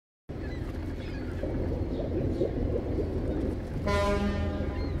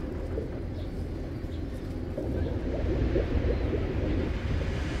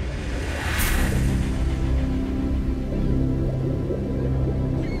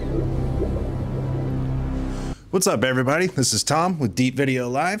What's up, everybody? This is Tom with Deep Video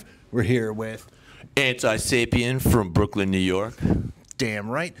Live. We're here with Anti-Sapien from Brooklyn, New York. Damn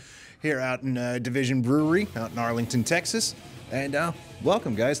right. Here out in Division Brewery out in Arlington, Texas. And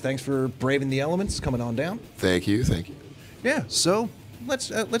welcome, guys. Thanks for braving the elements, coming on down. Thank you. Thank you. Yeah, so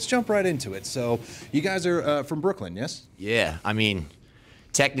let's jump right into it. So you guys are from Brooklyn, yes? Yeah, I mean,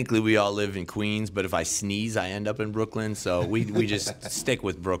 technically we all live in Queens, but if I sneeze, I end up in Brooklyn. So we just stick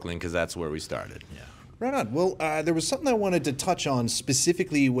with Brooklyn because that's where we started. Yeah. Right on. Well, there was something I wanted to touch on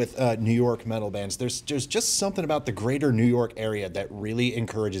specifically with New York metal bands. There's just something about the greater New York area that really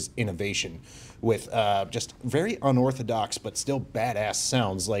encourages innovation with just very unorthodox but still badass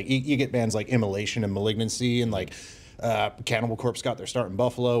sounds. Like you get bands like Immolation and Malignancy, and like Cannibal Corpse got their start in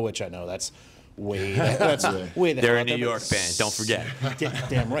Buffalo, which I know that's way way they're a New York band, don't forget.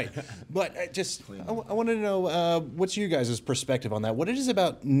 Damn right. But I wanted to know what's you guys' perspective on that. What it is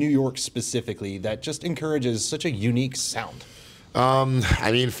about New York specifically that just encourages such a unique sound?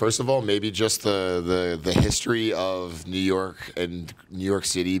 I mean, first of all, maybe just the history of New York and New York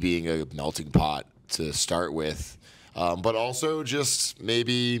City being a melting pot to start with, but also just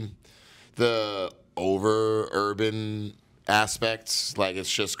maybe the over urban aspects. Like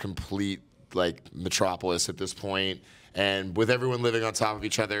it's just complete like metropolis at this point, and with everyone living on top of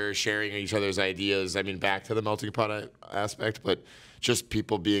each other, sharing each other's ideas. I mean, back to the melting pot aspect, but just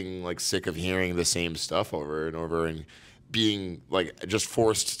people being like sick of hearing the same stuff over and over, and being like just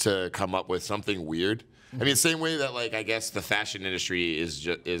forced to come up with something weird. I mean, same way that like I guess the fashion industry is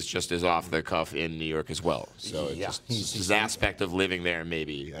just as off the cuff in New York as well. So it's just this aspect of living there,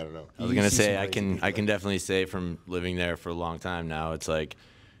 maybe, I don't know. I was gonna say I can definitely say from living there for a long time now, it's like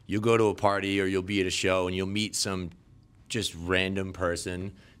you'll go to a party or you'll be at a show and you'll meet some just random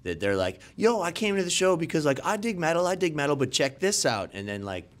person that they're like, yo, I came to the show because like I dig metal, but check this out. And then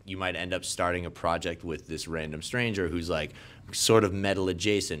like you might end up starting a project with this random stranger who's like sort of metal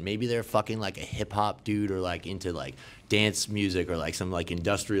adjacent. Maybe they're fucking like a hip hop dude or like into like dance music or like some like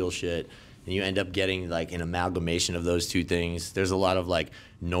industrial shit. And you end up getting like an amalgamation of those two things. There's a lot of like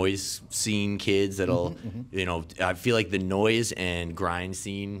noise scene kids that'll, you know, I feel like the noise and grind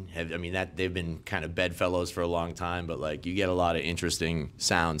scene have, I mean, that they've been kind of bedfellows for a long time, but like you get a lot of interesting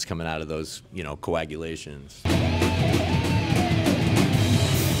sounds coming out of those, you know, coagulations.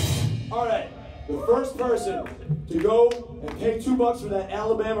 All right, the first person to go and pay $2 for that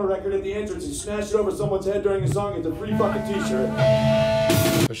Alabama record at the entrance and smash it over someone's head during a song gets a free fucking t-shirt.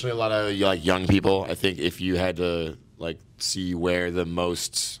 Especially a lot of like young people. I think if you had to like see where the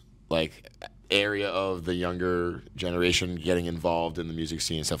most like area of the younger generation getting involved in the music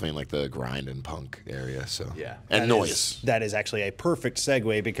scene, it's definitely in like the grind and punk area. So yeah, and noise. That is actually a perfect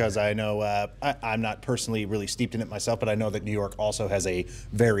segue because I know I'm not personally really steeped in it myself, but I know that New York also has a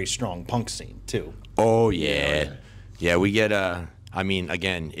very strong punk scene too. Oh yeah, yeah. We get I mean,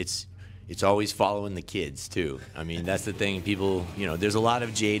 again, it's always following the kids too. I mean, that's the thing. People, you know, there's a lot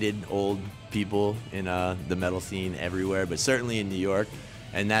of jaded old people in the metal scene everywhere, but certainly in New York.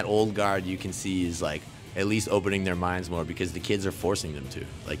 And that old guard you can see is like at least opening their minds more because the kids are forcing them to.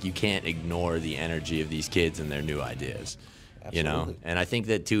 Like you can't ignore the energy of these kids and their new ideas. Absolutely. You know, and I think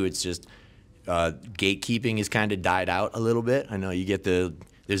that too. It's just gatekeeping has kind of died out a little bit. I know you get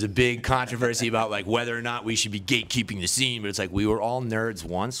there's a big controversy about like whether or not we should be gatekeeping the scene, but it's like we were all nerds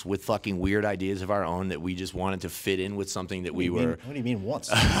once with fucking weird ideas of our own that we just wanted to fit in with something that we were. What do you mean once?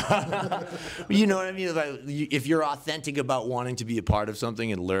 You know what I mean? Like, if you're authentic about wanting to be a part of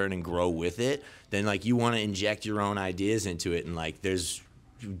something and learn and grow with it, then like you want to inject your own ideas into it, and like there's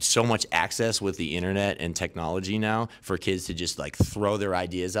so much access with the internet and technology now for kids to just like throw their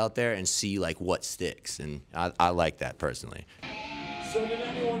ideas out there and see like what sticks, and I like that personally. So did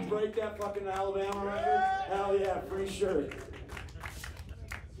anyone break that fucking Alabama record? Hell yeah, free shirt.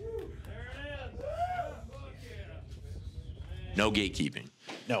 No gatekeeping.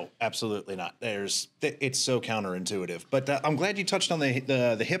 No, absolutely not. It's so counterintuitive. But I'm glad you touched on the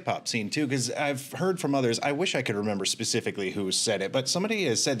hip hop scene too, because I've heard from others. I wish I could remember specifically who said it, but somebody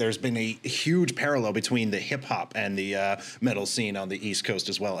has said there's been a huge parallel between the hip hop and the metal scene on the East Coast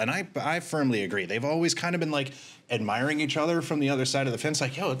as well. And I firmly agree. They've always kind of been like admiring each other from the other side of the fence,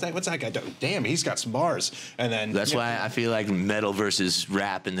 like, yo, what's that guy doing? Damn, he's got some bars. And then that's why I feel like metal versus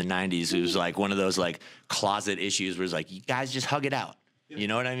rap in the '90s was like one of those like closet issues where it's like you guys just hug it out. You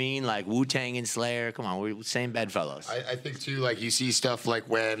know what I mean? Like Wu-Tang and Slayer. Come on, we're same bedfellows. I think too, like you see stuff like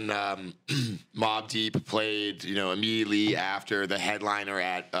when Mobb Deep played, immediately after the headliner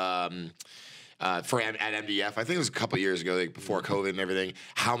at MDF. I think it was a couple years ago, like before COVID and everything.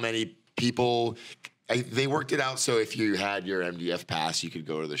 How many people? They worked it out so if you had your MDF pass, you could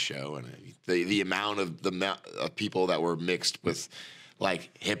go to the show, and the amount of people that were mixed with like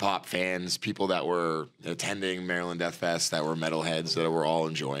hip hop fans, people that were attending Maryland Death Fest, that were metalheads, that were all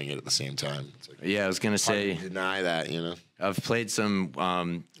enjoying it at the same time. It's like, yeah, I was gonna say, deny that, I've played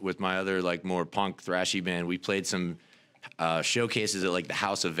some with my other like more punk thrashy band. We played some showcases at like the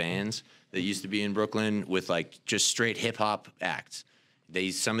House of Vans that used to be in Brooklyn with like just straight hip hop acts.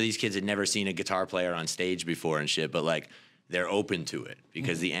 Some of these kids had never seen a guitar player on stage before and shit, but like they're open to it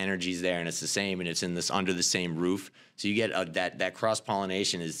because the energy's there and it's the same and it's in this under the same roof. So you get that cross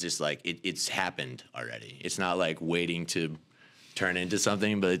pollination is just like it's happened already. It's not like waiting to turn into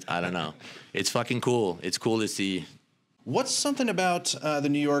something, but I don't know. It's fucking cool. It's cool to see. What's something about the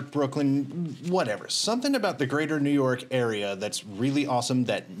New York, Brooklyn, whatever, something about the greater New York area that's really awesome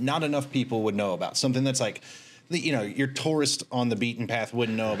that not enough people would know about? Something that's like, your tourist on the beaten path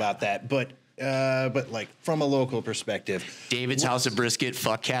wouldn't know about that, but like from a local perspective. David's House of Brisket,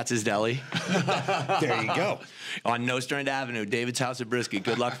 fuck Katz's Deli. There you go. On Nostrand Avenue, David's House of Brisket.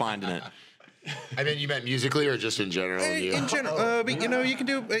 Good luck finding it. I mean, you meant musically or just in general? In general, but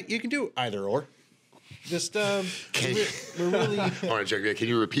you can do either or. Just we're really. All right, Jack, can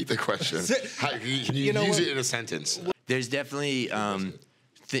you repeat the question? Can you use it in a sentence? There's definitely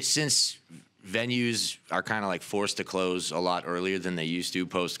since venues are kind of like forced to close a lot earlier than they used to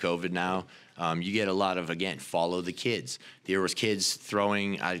post-COVID now. You get a lot of, again, follow the kids. There was kids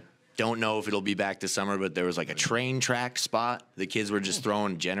throwing, I don't know if it'll be back this summer, but there was like a train track spot. The kids were just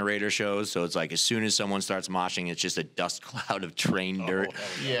throwing generator shows. So it's like as soon as someone starts moshing, it's just a dust cloud of train dirt,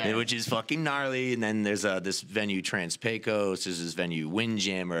 which is fucking gnarly. And then there's this venue, Trans Pecos. There's this venue,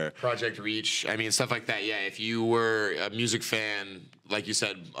 Windjammer. Project Reach. I mean, stuff like that. Yeah, if you were a music fan, like you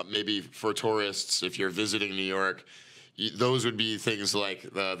said, maybe for tourists, if you're visiting New York, those would be things like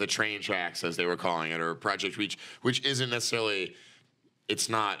the train tracks, as they were calling it, or Project Reach, which isn't necessarily, it's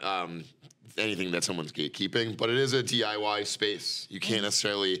not anything that someone's gatekeeping, but it is a DIY space. You can't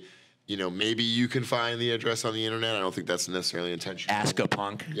necessarily, maybe you can find the address on the internet. I don't think that's necessarily intentional. Ask a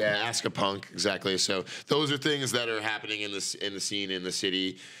Punk. Yeah, Ask a Punk, exactly. So those are things that are happening in the scene in the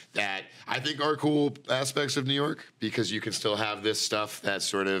city that I think are cool aspects of New York, because you can still have this stuff that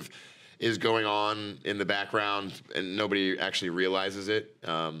sort of is going on in the background and nobody actually realizes it.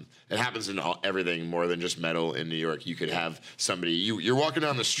 It happens in everything more than just metal in New York. You could have somebody, you're walking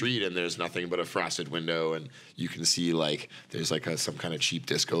down the street and there's nothing but a frosted window, and you can see like there's like some kind of cheap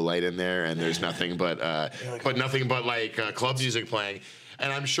disco light in there, and there's nothing but club music playing.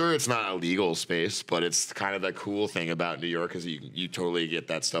 And I'm sure it's not a legal space, but it's kind of the cool thing about New York is you totally get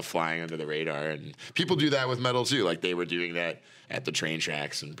that stuff flying under the radar. And people do that with metal too. Like they were doing that at the train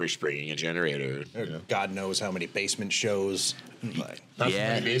tracks and bringing a generator. God knows how many basement shows. I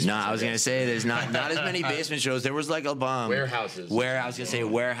was gonna say there's not as many basement shows. There was like a warehouses. I was gonna say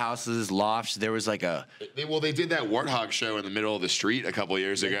warehouses, lofts. There was like they did that Warthog show in the middle of the street a couple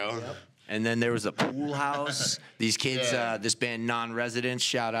years ago. Yep. And then there was a pool house. These kids, this band Non-Residents,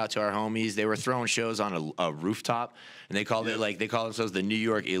 shout out to our homies. They were throwing shows on a rooftop, and they called it they call themselves the New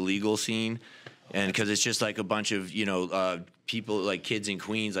York illegal scene, and because it's just like a bunch of people, like kids in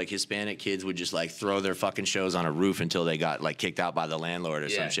Queens, like Hispanic kids would just like throw their fucking shows on a roof until they got like kicked out by the landlord or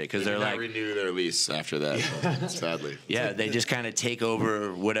some shit, because they're like renew their lease after that. Sadly, they just kind of take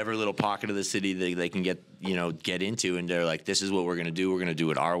over whatever little pocket of the city they can get into, and they're like, this is what we're gonna do. We're gonna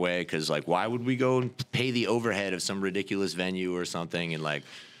do it our way, because like why would we go and pay the overhead of some ridiculous venue or something? And like,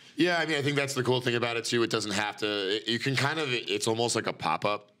 yeah, I mean, I think that's the cool thing about it too. It doesn't have to. You can kind of. It's almost like a pop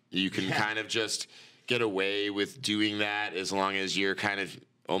up. You can kind of just get away with doing that as long as you're kind of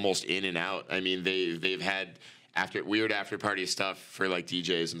almost in and out. I mean, they've had weird after party stuff for like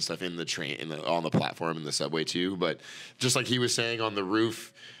DJs and stuff in the train, on the platform in the subway too. But just like he was saying on the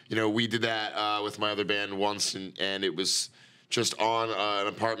roof, we did that with my other band once, and it was just on an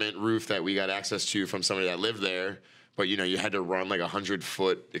apartment roof that we got access to from somebody that lived there. But you had to run like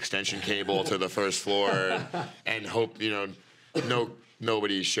 100-foot extension cable to the first floor and hope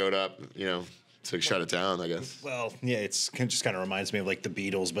nobody showed up, to shut it down, I guess. Well, yeah, just kind of reminds me of like the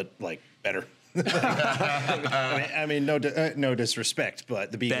Beatles, but like better. I mean, no disrespect,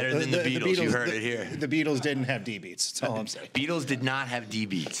 but the Beatles Better than the Beatles, you heard it here. The Beatles didn't have D beats. That's all I'm saying. Beatles did not have D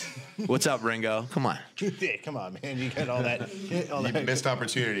beats. What's up, Ringo? Come on. Yeah, come on, man. You got all that. All that. Missed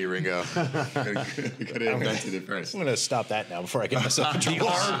opportunity, Ringo. Could have invented it first. I'm going to stop that now before I get myself in trouble.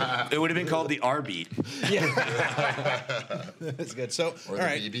 It would have been called the R beat. That's good. So, Or all the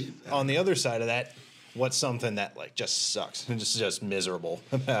right. B beat. On the other side of that, what's something that like just sucks and just miserable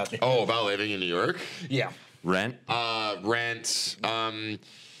about it? Oh, about living in New York? Yeah. Rent? Rent.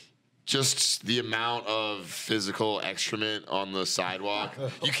 Just the amount of physical excrement on the sidewalk.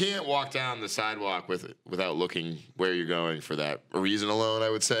 You can't walk down the sidewalk without looking where you're going for that reason alone, I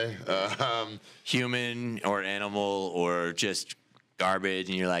would say. Human or animal or just garbage,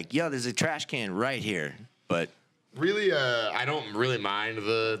 and you're like, yo, there's a trash can right here. But really, I don't really mind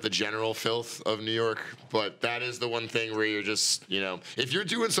the general filth of New York, but that is the one thing where you're just, if you're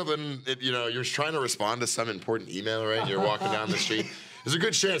doing something, you're trying to respond to some important email, right? You're walking down the street. There's a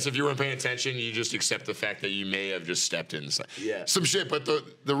good chance if you weren't paying attention, you just accept the fact that you may have just stepped in some shit. But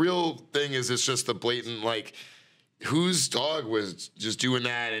the real thing is, it's just the blatant, like, whose dog was just doing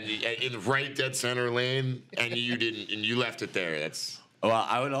that in the right dead center lane, and you didn't, and you left it there. That's. Well,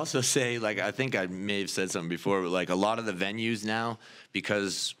 I would also say, like, I think I may have said something before, but like a lot of the venues now,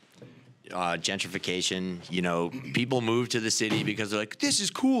 because gentrification, people move to the city because they're like, this is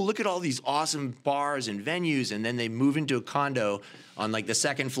cool. Look at all these awesome bars and venues. And then they move into a condo on like the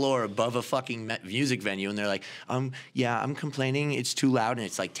second floor above a fucking music venue. And they're like, yeah, I'm complaining. It's too loud. And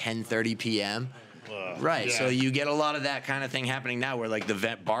it's like 10:30 p.m. Right, yeah. so you get a lot of that kind of thing happening now, where like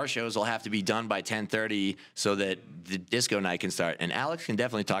the bar shows will have to be done by 10:30 so that the disco night can start. And Alex can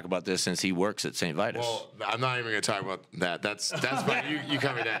definitely talk about this since he works at St. Vitus. Well, I'm not even going to talk about that. That's fine. You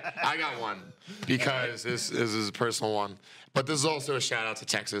covered that. I got one because this is a personal one. But this is also a shout out to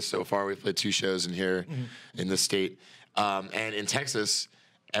Texas. So far, we've played 2 shows in here in the state. And in Texas,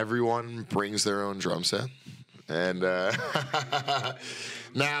 everyone brings their own drum set. And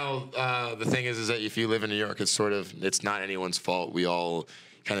now the thing is that if you live in New York, it's not anyone's fault. We all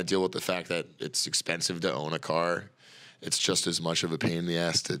kind of deal with the fact that it's expensive to own a car. It's just as much of a pain in the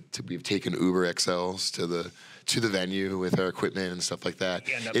ass to we've taken Uber XLs to the venue with our equipment and stuff like that.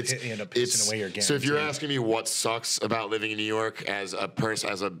 You end up pissing away your guarantee. So if you're asking me what sucks about living in New York as a person,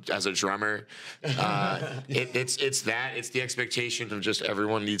 as a drummer, it's the expectation of just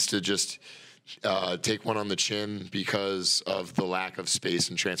everyone needs to just take one on the chin because of the lack of space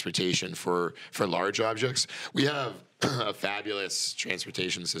and transportation for large objects. We have a fabulous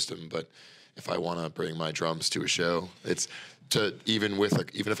transportation system, but if I want to bring my drums to a show, it's to even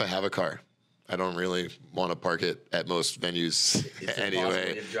if I have a car, I don't really want to park it at most venues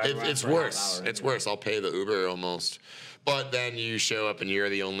anyway. It's worse. It's worse. I'll pay the Uber almost. But then you show up and you're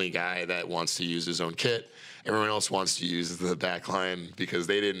the only guy that wants to use his own kit. Everyone else wants to use the back line because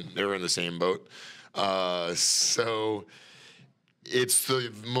they were in the same boat. So it's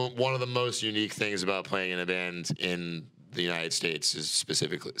one of the most unique things about playing in a band in the United States is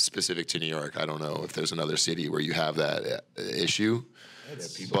specific to New York. I don't know if there's another city where you have that issue.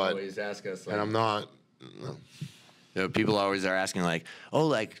 People always ask us, and I'm not. No. People always are asking, like, oh,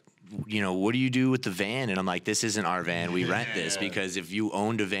 like, what do you do with the van? And I'm like, this isn't our van. We rent this because if you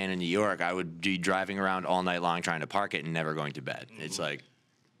owned a van in New York, I would be driving around all night long trying to park it and never going to bed. It's like.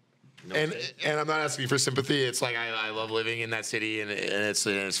 And I'm not asking for sympathy. It's like I love living in that city, and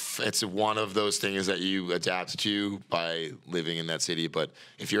it's one of those things that you adapt to by living in that city. But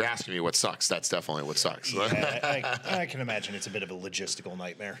if you're asking me what sucks, that's definitely what sucks. Yeah, I can imagine it's a bit of a logistical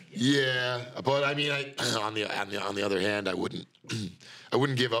nightmare. Yeah, but I mean, on the other hand, I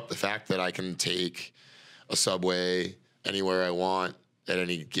wouldn't give up the fact that I can take a subway anywhere I want at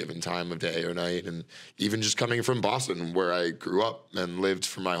any given time of day or night. And even just coming from Boston, where I grew up and lived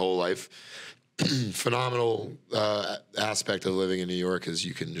for my whole life, phenomenal aspect of living in New York is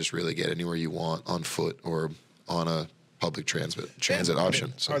you can just really get anywhere you want on foot or on a public transit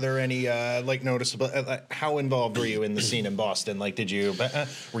option. So. Are there any noticeable? How involved were you in the scene in Boston? Like,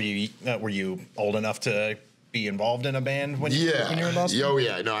 were you old enough to be involved in a band when you were in Boston? Oh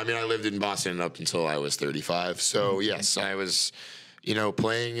yeah, no. I mean, I lived in Boston up until I was 35. So yes, I was.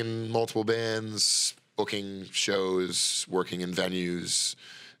 Playing in multiple bands, booking shows, working in venues,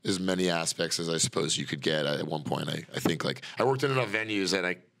 as many aspects as I suppose you could get. At one point, I think I worked in enough venues that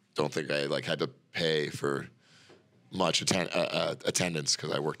I don't think I had to pay for much attendance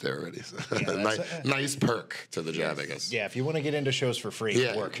because I worked there already. So. Yeah, nice perk to the job, I guess. Yeah, if you want to get into shows for free,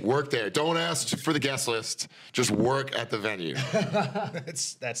 work there. Don't ask for the guest list. Just work at the venue.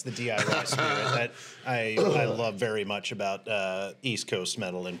 That's the DIY spirit that I love very much about East Coast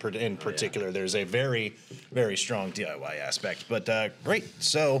metal in particular. There's a very, very strong DIY aspect. But great.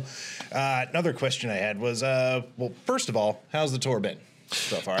 So another question I had was, well, first of all, how's the tour been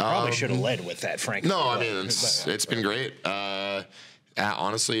so far? I probably should have led with that, frankly. No, I mean, it's been great.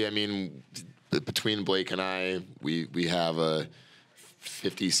 Honestly, I mean, between Blake and I, we have a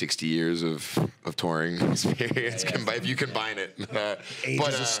 50, 60 years of touring experience, if you combine it. Age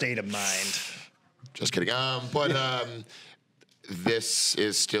is a state of mind. Just kidding. This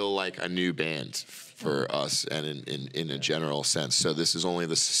is still like a new band for us and in a general sense. So this is only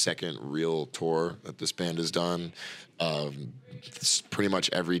the second real tour that this band has done. Pretty much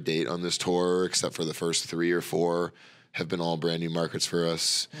every date on this tour, except for the first 3 or 4, have been all brand new markets for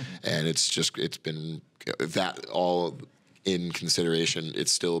us. And it's been that all in consideration,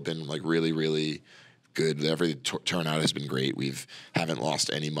 it's still been like really, really good. Every turnout has been great. Haven't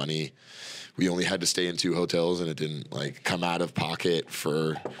lost any money. We only had to stay in 2 hotels, and it didn't like come out of pocket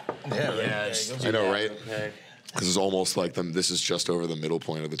for. I know, right? Okay. This is almost like this is just over the middle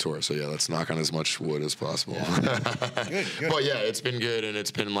point of the tour. So yeah, let's knock on as much wood as possible. Yeah. Good. But yeah, it's been good, and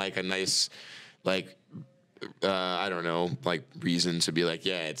it's been like a nice, like. I don't know, like reason to be like,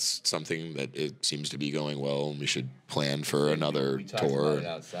 yeah, it's something that it seems to be going well, and we should plan for another we talked tour. About it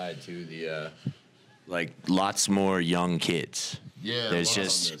outside too, like lots more young kids. Yeah, there's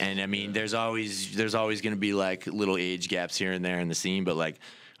just, and I mean, there's always going to be like little age gaps here and there in the scene, but like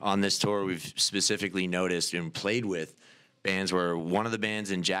on this tour, we've specifically noticed and played with bands where one of the bands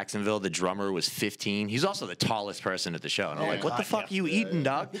in Jacksonville, the drummer was 15. He's also the tallest person at the show. And I'm like, what the fuck are you eating,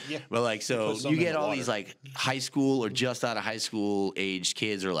 dog? Yeah. But like, so you get all these like high school or just out of high school aged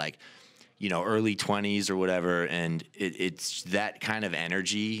kids or like, you know, early 20s or whatever. And it's that kind of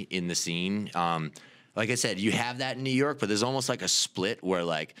energy in the scene. Like I said, you have that in New York, but there's almost like a split where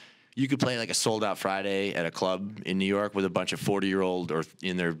like, you could play like a sold out Friday at a club in New York with a bunch of 40-year-old or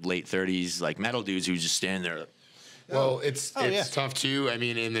in their late 30s, like metal dudes who just stand there. Well, it's tough too. I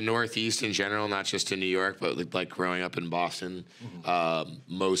mean, in the Northeast in general, not just in New York, but like growing up in Boston,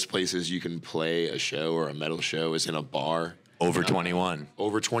 most places you can play a show or a metal show is in a bar. Over 21.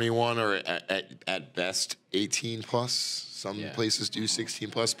 Over 21 or at best 18 plus. Some places do 16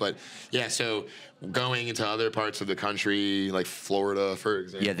 plus. But yeah, so going into other parts of the country, like Florida, for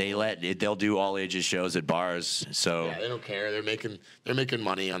example. Yeah, they'll do all ages shows at bars. So yeah, they don't care. They're making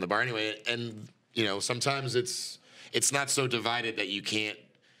money on the bar anyway. And you know, sometimes it's not so divided that you can't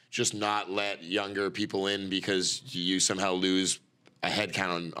just not let younger people in because you somehow lose a head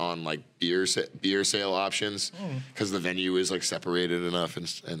count on like beer sale options because the venue is like separated enough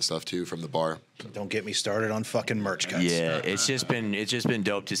and stuff too from the bar. Don't get me started on fucking merch cuts. Yeah, it's just been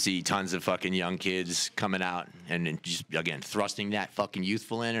dope to see tons of fucking young kids coming out and just again thrusting that fucking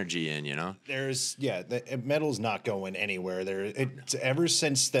youthful energy in, you know. Metal's not going anywhere. It's ever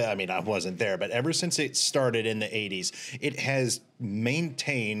since I mean I wasn't there, but ever since it started in the 80s, it has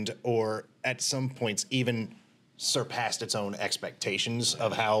maintained or at some points even surpassed its own expectations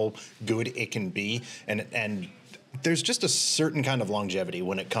of how good it can be, and there's just a certain kind of longevity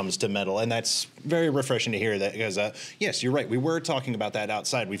when it comes to metal, and that's very refreshing to hear that because yes, you're right, we were talking about that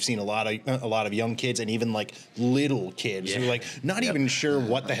outside. We've seen a lot of young kids and even like little kids who like not even sure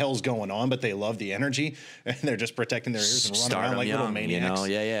what the hell's going on, but they love the energy and they're just protecting their ears and running around like little maniacs.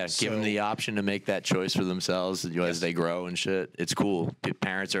 You know? Give them the option to make that choice for themselves as they grow and shit. It's cool.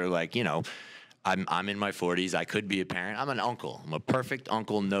 Parents are like, you know, I'm in my 40s. I could be a parent. I'm an uncle. I'm a perfect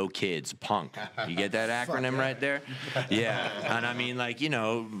uncle, no kids, punk. You get that acronym right there? Yeah. And I mean, like, you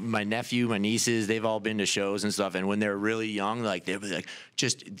know, my nephew, my nieces, they've all been to shows and stuff. And when they're really young, like, they'll be like,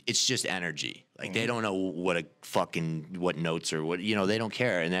 it's just energy. Like, they don't know what notes or what, you know, they don't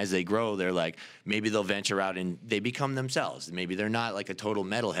care. And as they grow, they're like, maybe they'll venture out and they become themselves. Maybe they're not like a total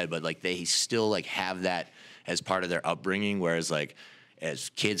metalhead, but like they still like have that as part of their upbringing. Whereas like as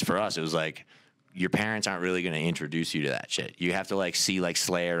kids for us, it was like, your parents aren't really going to introduce you to that shit. You have to like see like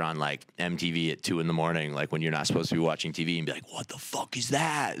Slayer on like MTV at 2 a.m, like when you're not supposed to be watching TV and be like, what the fuck is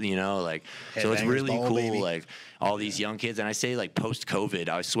that? You know, like, so it's really cool. Baby. Like all these young kids. And I say like post COVID,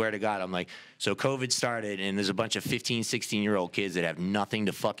 I swear to God, I'm like, so COVID started and there's a bunch of 15, 16-year-old kids that have nothing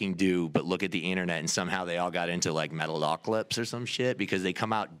to fucking do but look at the internet, and somehow they all got into like Metalocalypse or some shit because they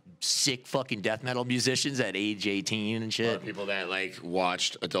come out sick fucking death metal musicians at age 18 and shit. People that like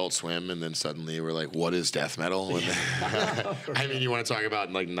watched Adult Swim and then suddenly were like, "What is death metal?" And I mean, you want to talk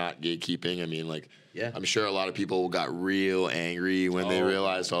about like not gatekeeping? I mean, like, yeah, I'm sure a lot of people got real angry when they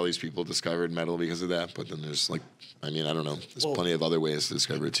realized all these people discovered metal because of that. But then there's like, I mean, I don't know. There's plenty of other ways to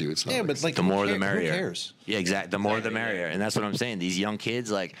discover it too. It's not. Yeah, but like the more the merrier. Who cares? Yeah, exactly. The more the merrier, and that's what I'm saying. These young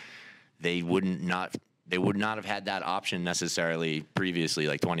kids, like, they would not have had that option necessarily previously,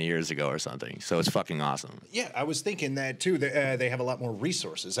 like 20 years ago or something. So it's fucking awesome. Yeah, I was thinking that too. They have a lot more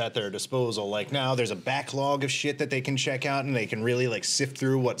resources at their disposal. Like now, there's a backlog of shit that they can check out, and they can really like sift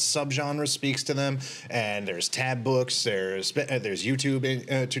through what subgenre speaks to them. And there's tab books, there's YouTube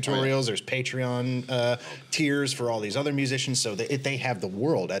tutorials, there's Patreon tiers for all these other musicians. So they have the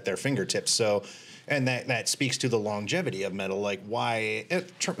world at their fingertips. So, and that speaks to the longevity of metal. Like why.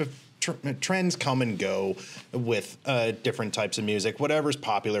 Trends come and go with different types of music. Whatever's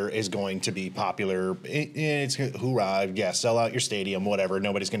popular is going to be popular. It's hoorah, yeah, sell out your stadium, whatever.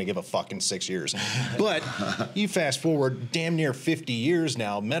 Nobody's going to give a fuck in 6 years. But you fast forward damn near 50 years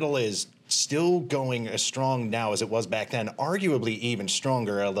now, metal is still going as strong now as it was back then, arguably even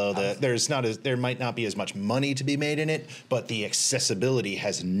stronger, although there might not be as much money to be made in it, but the accessibility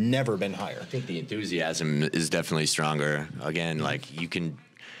has never been higher. I think the enthusiasm is definitely stronger. Again, like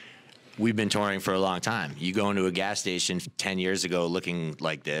we've been touring for a long time. You go into a gas station 10 years ago looking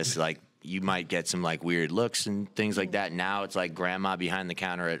like this, like you might get some like weird looks and things like that. Now it's like grandma behind the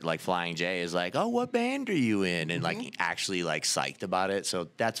counter at like Flying J is like, "Oh, what band are you in?" And like actually like psyched about it. So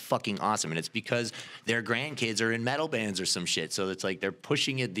that's fucking awesome. And it's because their grandkids are in metal bands or some shit. So it's like they're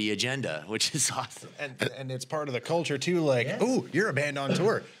pushing it the agenda, which is awesome. And it's part of the culture too. Like, oh, you're a band on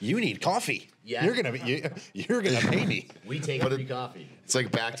tour. You need coffee. Yeah. You're gonna pay me. We take free coffee. It's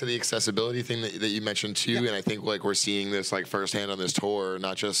like back to the accessibility thing that you mentioned too, and I think like we're seeing this like firsthand on this tour,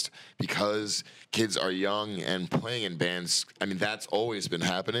 not just because kids are young and playing in bands. I mean, that's always been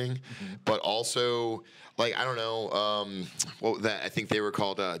happening, but also like I don't know, I think they were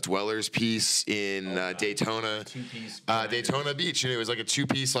called Dweller's Piece in Daytona, Daytona Beach, and it was like a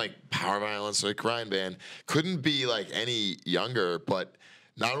 2-piece like power violence like grind band. Couldn't be like any younger, but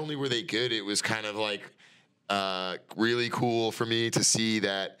not only were they good, it was kind of like really cool for me to see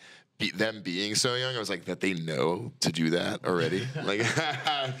that them being so young. I was like, that they know to do that already. Like,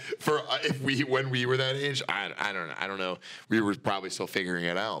 when we were that age, I don't know. We were probably still figuring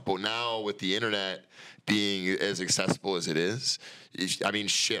it out. But now with the internet being as accessible as it is, I mean,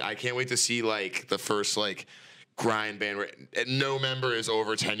 shit, I can't wait to see like the first like grind band where no member is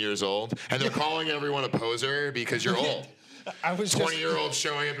over 10 years old, and they're calling everyone a poser because you're old. I was 20-year-olds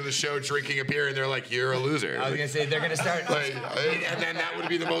showing up to the show drinking a beer, and they're like, "You're a loser." I was gonna say they're gonna start, and then that would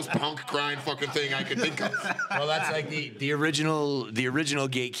be the most punk grind fucking thing I could think of. Well, that's like the original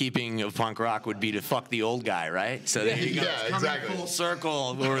gatekeeping of punk rock would be to fuck the old guy, right? So there you go. Yeah, exactly. Full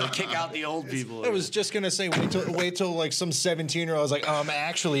circle, where we kick out the old people. I was just gonna say, wait till like some 17-year-old was like,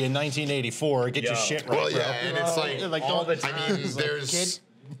 actually in 1984, get your shit right. Well, yeah, bro. and it's like all the time. I mean, there's. Kid?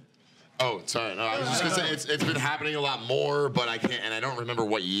 Oh, sorry. No, I was just gonna say it's been happening a lot more, but I can't, and I don't remember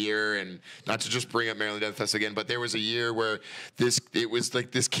what year. And not to just bring up Maryland Death Fest again, but there was a year where it was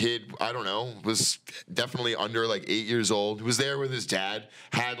like this kid, I don't know, was definitely under like 8 years old. Was there with his dad,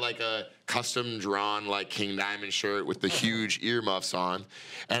 had like a custom drawn like King Diamond shirt with the huge earmuffs on,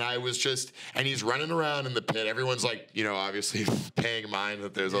 and and he's running around in the pit. Everyone's like, obviously paying mind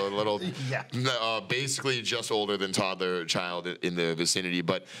that there's a little, basically just older than toddler child in the vicinity.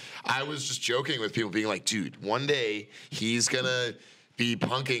 But I was just joking with people, being like, dude, one day he's gonna be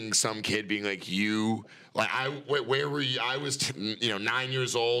punking some kid, being like, you. Like where were you? I was 9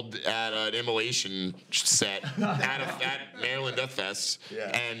 years old at an immolation set at Maryland Death Fest,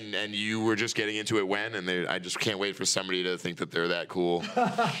 and you were just getting into it when, and I just can't wait for somebody to think that they're that cool.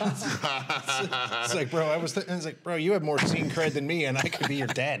 It's like, bro, it's like, bro, you have more scene cred than me, and I could be your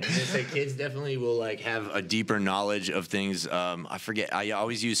dad. It's like kids definitely will like have a deeper knowledge of things. I forget. I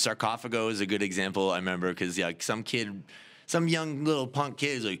always use Sarcophago as a good example. I remember because some young little punk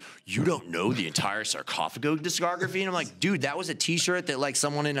kid is like, "You don't know the entire Sarcophago discography?" And I'm like, dude, that was a T-shirt that like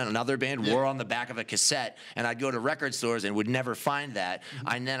someone in another band wore on the back of a cassette, and I'd go to record stores and would never find that.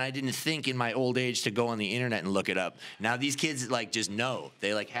 And then I didn't think in my old age to go on the internet and look it up. Now these kids like just know.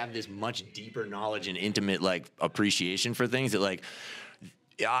 They like have this much deeper knowledge and intimate like appreciation for things that like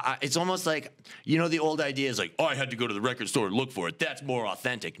it's almost like, you know, the old idea is like, oh, I had to go to the record store and look for it. That's more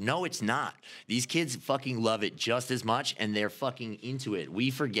authentic. No, it's not. These kids fucking love it just as much, and they're fucking into it.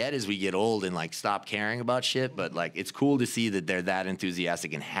 We forget as we get old and like stop caring about shit, but like it's cool to see that they're that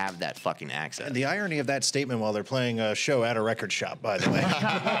enthusiastic and have that fucking access. And the irony of that statement while they're playing a show at a record shop, by the way.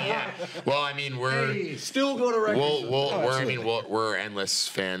 Yeah. Well, I mean, Still go to record we're endless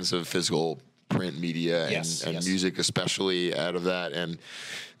fans of physical print media and music, especially out of that. And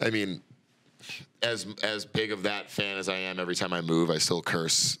I mean, as big of that fan as I am, every time I move, I still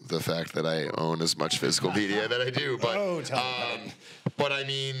curse the fact that I own as much physical media that I do. But but I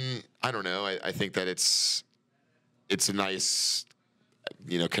mean, I don't know. I think that it's a nice,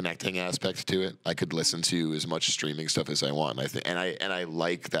 you know, connecting aspect to it. I could listen to as much streaming stuff as I want, and I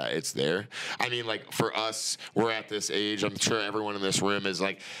like that it's there. I mean, like for us, we're at this age. I'm sure everyone in this room is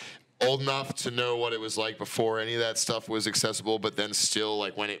like old enough to know what it was like before any of that stuff was accessible, but then still,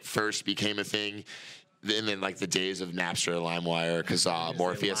 like when it first became a thing, and then like the days of Napster, LimeWire, Kazaa,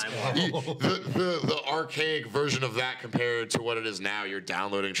 Morpheus, the archaic version of that compared to what it is now. You're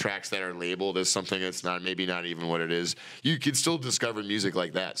downloading tracks that are labeled as something that's maybe not even what it is. You can still discover music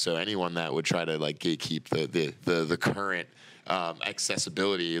like that. So anyone that would try to like gatekeep the current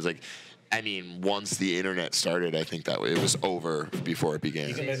accessibility is like, I mean, once the internet started, I think that it was over before it began.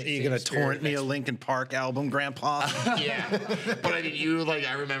 You gonna torrent me a Linkin Park album, Grandpa? Yeah, but I mean,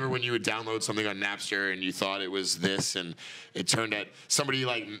 I remember when you would download something on Napster and you thought it was this, and it turned out somebody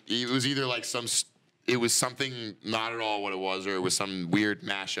like it was either like it was something not at all what it was, or it was some weird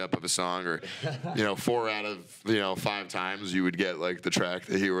mashup of a song, or 4 out of 5 times you would get like the track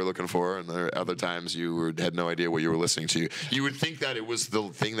that you were looking for, and the other times you had no idea what you were listening to. You would think that it was the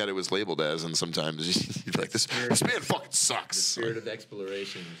thing that it was labeled as, and sometimes you'd be like, this band fucking sucks. The spirit of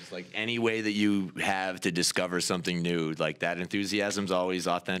exploration, just like any way that you have to discover something new, like that enthusiasm's always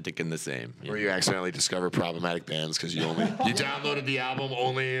authentic and the same. Or you accidentally discover problematic bands because you downloaded the album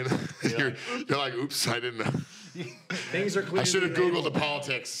only, and you're like, oops, I didn't know. Things are clear. I should have Googled the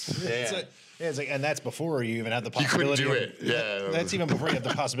politics. Yeah. It's like, and that's before you even have the possibility. You couldn't do it. Yeah. That's even before you have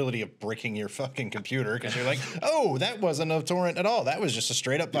the possibility of bricking your fucking computer, because you're like, oh, that wasn't a torrent at all. That was just a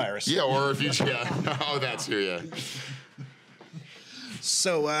straight up virus. Yeah, or if you, oh, that's here, yeah.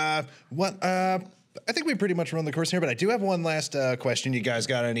 So, I think we pretty much run the course here, but I do have one last question. You guys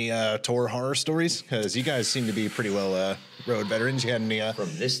got any tour horror stories? Because you guys seem to be pretty well road veterans. You had any from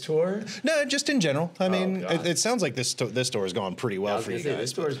this tour? No, just in general. I mean, it sounds like this tour has gone pretty well for you guys.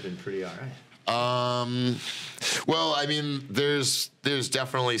 This tour's been pretty all right. Well, I mean, there's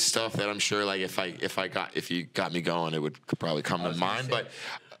definitely stuff that I'm sure, like if you got me going, it would probably come to mind. But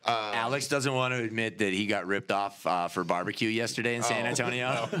Alex doesn't want to admit that he got ripped off for barbecue yesterday in San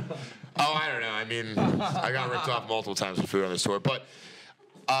Antonio. Oh, I don't know. I mean, I got ripped off multiple times for food on this tour, but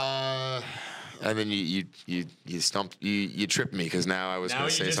and then you tripped me because now I was going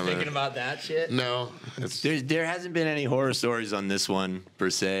to say something. Now you're just thinking about that shit? No. There hasn't been any horror stories on this one, per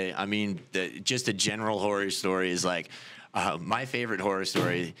se. I mean, just a general horror story is like, my favorite horror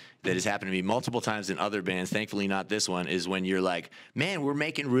story that has happened to me multiple times in other bands, thankfully not this one, is when you're like, man, we're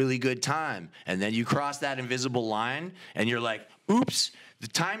making really good time. And then you cross that invisible line and you're like, oops, the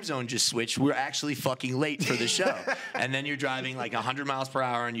time zone just switched. We're actually fucking late for the show. And then you're driving like 100 miles per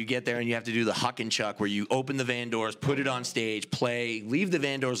hour and you get there and you have to do the huck and chuck where you open the van doors, put it on stage, play, leave the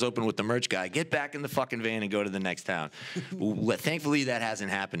van doors open with the merch guy, get back in the fucking van and go to the next town. Thankfully, that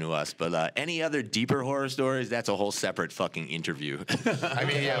hasn't happened to us. But any other deeper horror stories, that's a whole separate fucking interview. I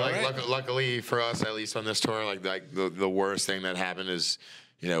mean, yeah, like luckily for us, at least on this tour, like the worst thing that happened is,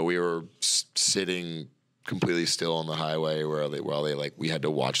 we were sitting completely still on the highway while they like we had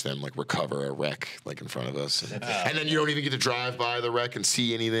to watch them like recover a wreck like in front of us, and then you don't even get to drive by the wreck and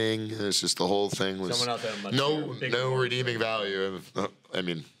see anything. It's just the whole thing was no redeeming value. I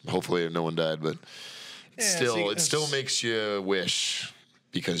mean, hopefully no one died, but it still makes you wish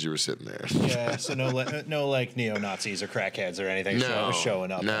because you were sitting there. Yeah, so no like neo-Nazis or crackheads or anything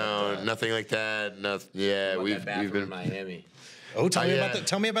showing up. No, nothing like that. No, yeah, we've been in Miami. Oh,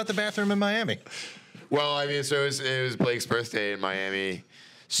 tell me about the bathroom in Miami. Well, I mean, so it was Blake's birthday in Miami,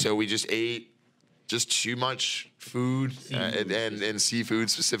 so we just ate too much food and seafood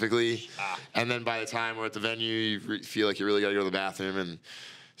specifically, and then by the time we're at the venue, you feel like you really got to go to the bathroom, and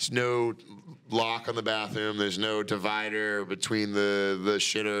there's no lock on the bathroom, there's no divider between the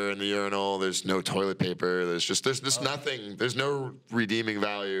shitter and the urinal, there's no toilet paper, there's nothing, there's no redeeming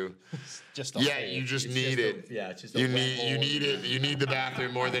value. You just need it. It's just you need it. You need the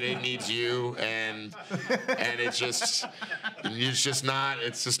bathroom more than it needs you, and it's just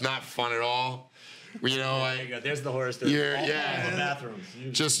not fun at all. You know, There you go. There's the horror story. you're All the yeah, bathrooms.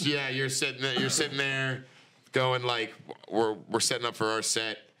 just yeah, you're sitting there, going like we're setting up for our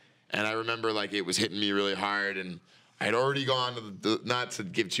set, and I remember like it was hitting me really hard, and I'd already gone to not to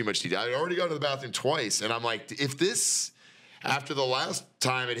give too much detail. I'd already gone to the bathroom twice, and I'm like, if this. After the last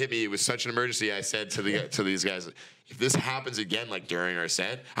time it hit me, it was such an emergency. I said to these guys, if this happens again, like during our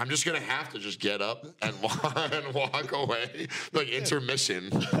set, I'm just gonna have to just get up and walk away, like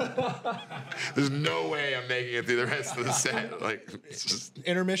intermission. There's no way I'm making it through the rest of the set. Like it's just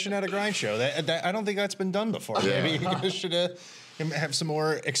Intermission at a grind show. That I don't think that's been done before. Yeah. Maybe you guys should have some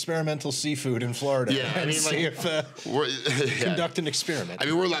more experimental seafood in Florida. Yeah, I and mean, see like, if conduct an experiment. I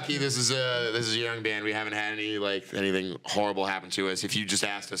mean, we're lucky. This is a young band. We haven't had anything horrible happen to us. If you just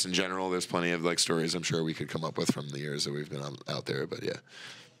asked us in general, there's plenty of like stories I'm sure we could come up with from the years that we've been out there. But yeah,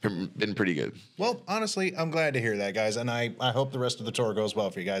 been pretty good. Well, honestly, I'm glad to hear that, guys, and I hope the rest of the tour goes well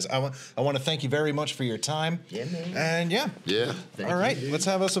for you guys. I want to thank you very much for your time. Yeah, man. And yeah. Yeah. All right, let's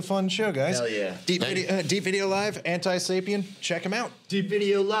have us a fun show, guys. Hell yeah. Deep Video Live, Anti-Sapien. Check them out. Deep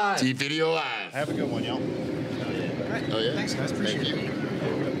Video Live. Deep Video Live. Have a good one, y'all. Oh yeah. Thanks, guys. Appreciate Thank it. you.